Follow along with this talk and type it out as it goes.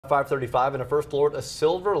5:35 and a First Alert, a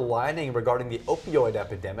silver lining regarding the opioid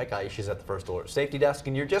epidemic. Aisha's at the First Alert Safety Desk,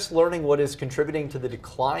 and you're just learning what is contributing to the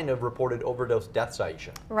decline of reported overdose deaths, Aisha.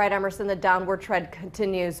 Right, Emerson, the downward trend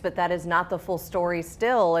continues, but that is not the full story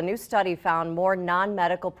still. A new study found more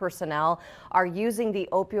non-medical personnel are using the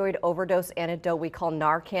opioid overdose antidote we call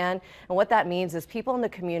Narcan. And what that means is people in the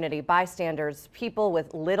community, bystanders, people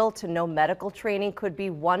with little to no medical training could be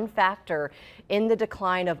one factor in the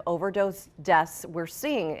decline of overdose deaths we're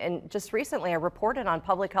seeing. And just recently, I reported on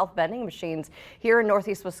public health vending machines here in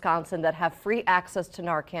Northeast Wisconsin that have free access to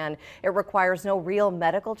Narcan. It requires no real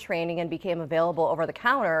medical training and became available over the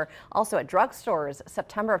counter, also at drugstores,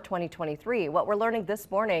 September of 2023. What we're learning this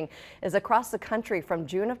morning is across the country from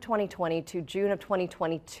June of 2020 to June of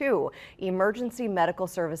 2022, emergency medical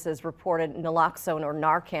services reported naloxone or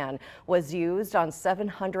Narcan was used on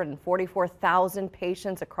 744,000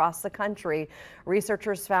 patients across the country.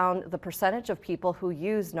 Researchers found the percentage of people who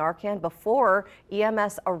used Narcan before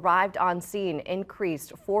EMS arrived on scene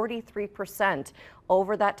increased 43%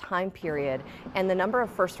 over that time period, and the number of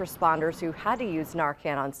first responders who had to use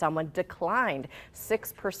Narcan on someone declined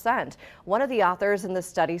 6%. One of the authors in the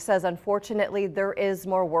study says, unfortunately, there is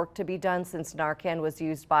more work to be done since Narcan was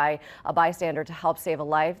used by a bystander to help save a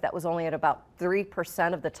life. That was only at about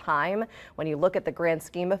 3% of the time. When you look at the grand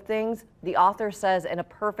scheme of things, the author says in a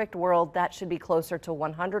perfect world that should be closer to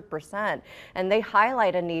 100%. And they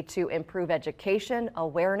highlight a need to improve education,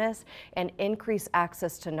 awareness, and increase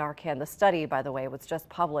access to Narcan. The study, by the way, was just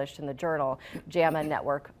published in the journal JAMA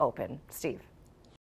Network Open. Steve.